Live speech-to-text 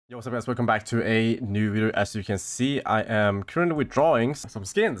Yo, what's up guys, welcome back to a new video. As you can see, I am currently withdrawing some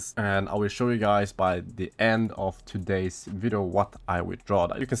skins and I will show you guys by the end of today's video what I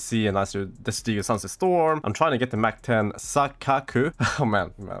withdrawed. You can see a nice Destige Sunset Storm. I'm trying to get the Mac 10 Sakaku. Oh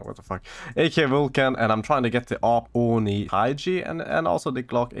man, what the fuck. AK Vulcan, and I'm trying to get the Op Oni Taiji and also the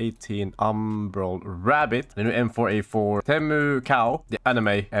Glock 18 Umbral Rabbit, the new M4A4 Temu Cow, the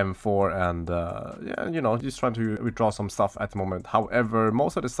anime M4, and yeah, you know, just trying to withdraw some stuff at the moment. However,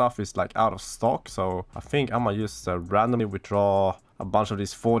 most of the stuff is like out of stock, so I think I'm gonna just randomly withdraw a bunch of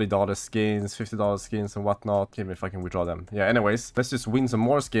these $40 skins, $50 skins and whatnot. See if I can withdraw them. Yeah, anyways, let's just win some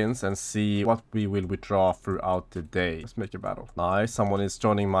more skins and see what we will withdraw throughout the day. Let's make a battle. Nice, someone is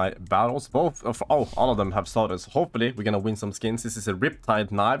joining my battles. Both of all of them have started. So hopefully we're gonna win some skins. This is a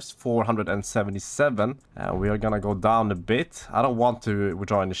Riptide Knives 477, and we are gonna go down a bit. I don't want to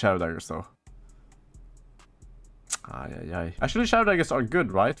withdraw any Shadow Daggers though. Actually, Shadow Daggers are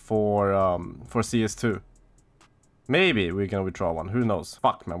good, right? For CS2. Maybe we're gonna withdraw one. Who knows?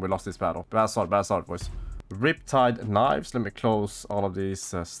 Fuck, man, we lost this battle. Bad start, boys. Riptide Knives. Let me close all of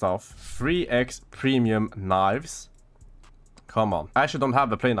these stuff. 3x Premium Knives. Come on. I actually don't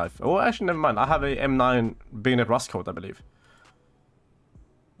have a play knife. Oh, actually, never mind. I have a M9 Bayonet Rust coat, I believe.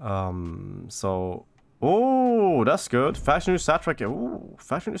 So... Oh, that's good. Fashion New Stat Track. Oh,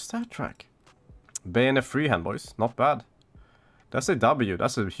 Fashion New Stat Track. Bayonet freehand, boys. Not bad. That's a W.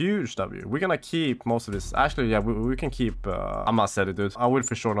 That's a huge W. We're gonna keep most of this. Actually, yeah, we can keep... I'm not selling it, dude. I will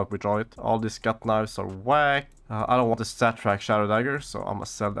for sure not withdraw it. All these gut knives are whack. I don't want the stat track Shadow Dagger, so I'm gonna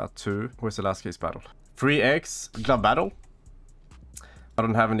sell that too. Where's the last case battle? 3x glove battle. I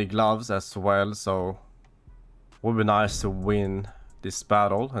don't have any gloves as well, so... Would be nice to win this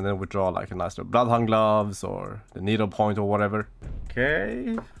battle and then withdraw like a nice little Bloodhound gloves or the needle point or whatever.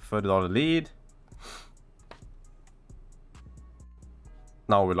 Okay, $30 lead.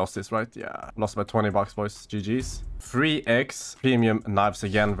 Now we lost this, right? Yeah, lost by 20 bucks, boys. GG's. 3x Premium Knives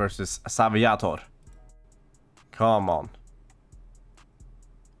again versus Saviator. Come on.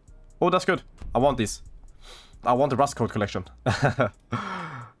 Oh, that's good. I want this. I want the Rust Coat collection.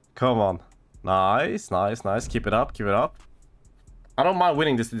 Come on. Nice. Keep it up. I don't mind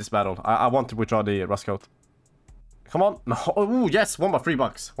winning this battle. I want to withdraw the Rust Coat. Come on. Oh, yes. Won by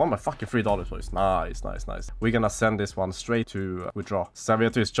 $3. Won by fucking $3, boys. Nice. We're gonna send this one straight to withdraw.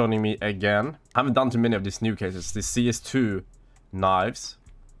 Saviator is joining me again. I haven't done too many of these new cases. The CS2 knives.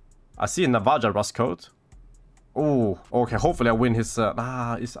 I see a Navaja Rust Coat. Oh, okay. Hopefully I win his...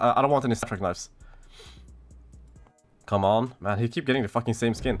 I don't want any Star Trek knives. Come on. Man, he keep getting the fucking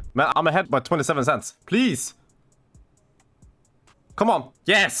same skin. Man, I'm ahead by 27 cents. Please. Come on.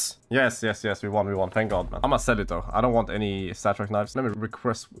 Yes. We won. Thank God, man. I'm gonna sell it though. I don't want any Star Trek knives. Let me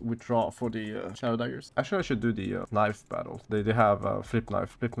request withdraw for the Shadow Daggers. Actually, I should do the knife battle. They have flip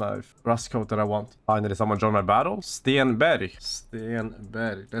knife Rust Coat that I want. Finally, someone joined my battle. Stenberg.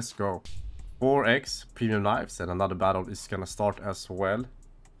 Let's go. 4x Premium Knives, and another battle is gonna start as well.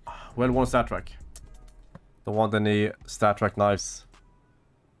 Well-worn Star Trek. Don't want any Star Trek knives.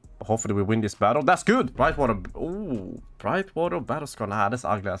 Hopefully we win this battle. That's good. Brightwater. Ooh, Brightwater battle scar. Nah, that's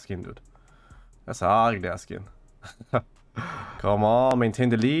ugly ass skin, dude. That's an ugly ass skin. Come on, maintain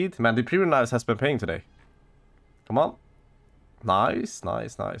the lead. Man, the premium knives has been paying today. Come on. Nice.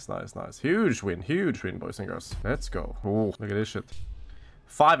 Huge win, boys and girls. Let's go. Ooh, look at this shit.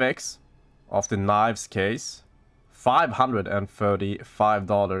 5x of the knives case.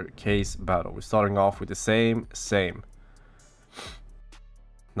 $535 case battle. We're starting off with the same.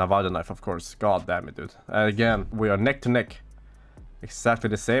 Navaja knife, of course. God damn it, dude. Again, we are neck to neck. Exactly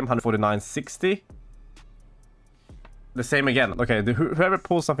the same. 149.60. The same again. Okay, whoever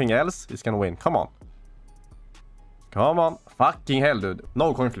pulls something else is gonna win. Come on. Fucking hell, dude.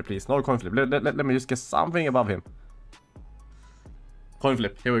 No coin flip, please. No coin flip. Let me just get something above him. Coin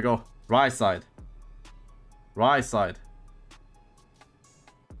flip. Here we go. Right side. I'm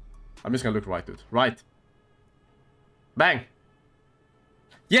just gonna look right, dude. Right. Bang.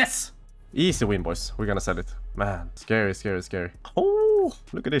 Yes! Easy win, boys. We're gonna sell it. Man, scary. Oh,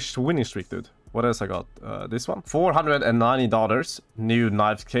 look at this winning streak, dude. What else I got? This one. $490. New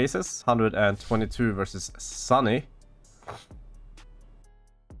knife cases. 122 versus Sunny.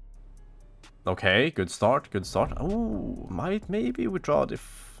 Okay, good start. Oh, maybe withdraw the...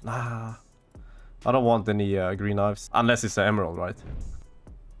 Nah. I don't want any green knives. Unless it's an emerald, right?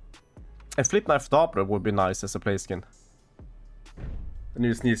 A flip knife Doppler would be nice as a play skin. I need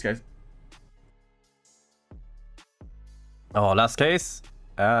to sneeze, guys. Oh, last case.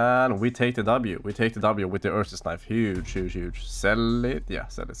 And we take the W. We take the W with the Ursus knife. Huge. Sell it. Yeah,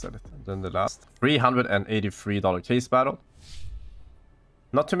 sell it. Then the last $383 case battle.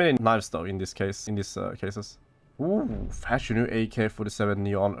 Not too many knives though in this case, in these cases. Ooh, fashion new AK-47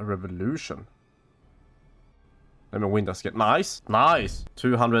 Neon Revolution. Let me win this skin. Nice, nice.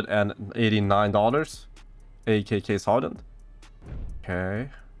 $289. AK case hardened. Okay.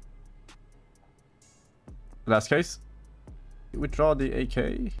 Last case. Withdraw the AK.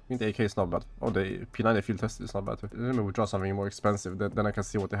 I think the AK is not bad. Oh, the P90 field test is not bad too. Let me withdraw something more expensive. Then I can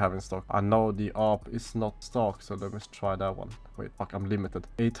see what they have in stock. I know the ARP is not stock, so let me try that one. Wait, fuck, I'm limited.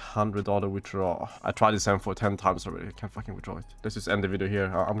 $800 withdraw. I tried this M4 10 times already. I can't fucking withdraw it. Let's just end the video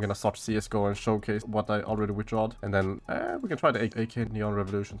here. I'm gonna start CSGO and showcase what I already withdrawed. And then we can try the AK Neon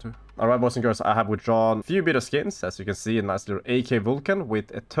Revolution too. Alright, boys and girls, I have withdrawn a few bit of skins. As you can see, a nice little AK Vulcan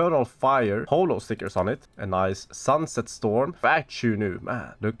with Eternal Fire holo stickers on it. A nice Sunset Storm. Factory new,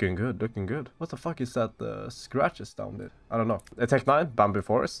 man, looking good, looking good. What the fuck is that scratches down there? I don't know. A Tech 9 Bamboo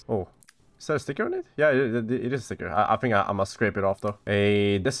Forest. Oh, is there a sticker on it? Yeah, it is a sticker. I think I must scrape it off though.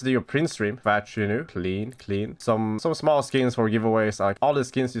 A Destiny of Prince Stream Factory new, clean, clean. Some small skins for giveaways, like all the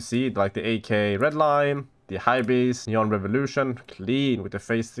skins you see, like the AK Redline, the Hybees, Neon Revolution, clean with the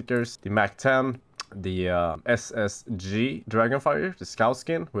face stickers, the Mac 10. The SSG Dragonfire, the scout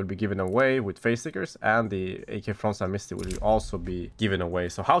skin, will be given away with face stickers, and the AK Frontside Misty will also be given away.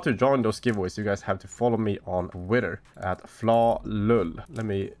 So how to join those giveaways, you guys have to follow me on Twitter at FLAW. Let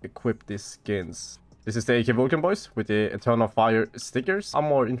me equip these skins. This is the AK Vulcan, boys, with the Eternal Fire stickers. I'm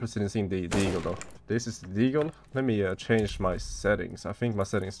more interested in seeing the Deagle though. This is the Deagle. Let me change my settings. I think my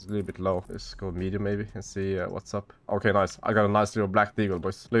settings is a little bit low. Let's go medium maybe and see what's up. Okay, nice. I got a nice little black Deagle,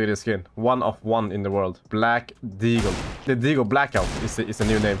 boys. Look at this skin. 1 of 1 in the world. Black Deagle. The Deagle Blackout is a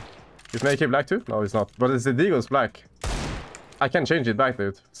new name. Is AK black too? No, it's not. But it's the Deagle's black. I can change it back,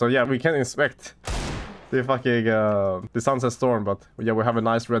 dude. So yeah, we can inspect the fucking the Sunset Storm, but yeah, we have a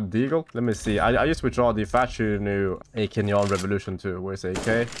nice red Deagle. Let me see. I just withdraw the factory new AK Neon Revolution too. Where's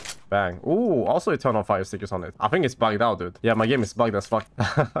AK? Bang. Ooh, also Eternal Fire stickers on it. I think it's bugged out, dude. Yeah, my game is bugged as fuck.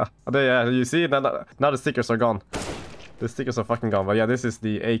 Yeah, you see, now the stickers are gone. The stickers are fucking gone. But yeah, this is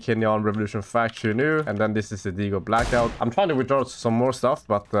the AK Neon Revolution factory new, and then this is the Deagle Blackout. I'm trying to withdraw some more stuff,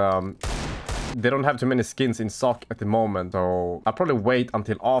 but they don't have too many skins in stock at the moment, so I'll probably wait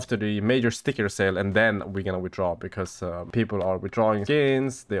until after the major sticker sale, and then we're gonna withdraw, because people are withdrawing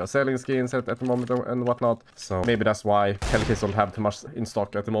skins, they are selling skins at the moment and whatnot. So maybe that's why Hellcase don't have too much in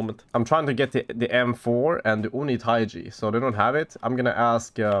stock at the moment. I'm trying to get the M4 and the Uni Taiji, so they don't have it. I'm gonna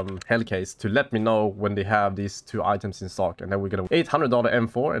ask Hellcase to let me know when they have these 2 items in stock, and then we're gonna $800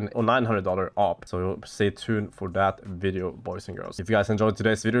 M4 and $900 ARP. So stay tuned for that video, boys and girls. If you guys enjoyed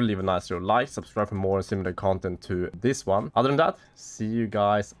today's video, leave a nice little like, subscribe for more similar content to this one. Other than that, see you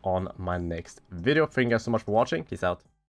guys on my next video. Thank you guys so much for watching. Peace out.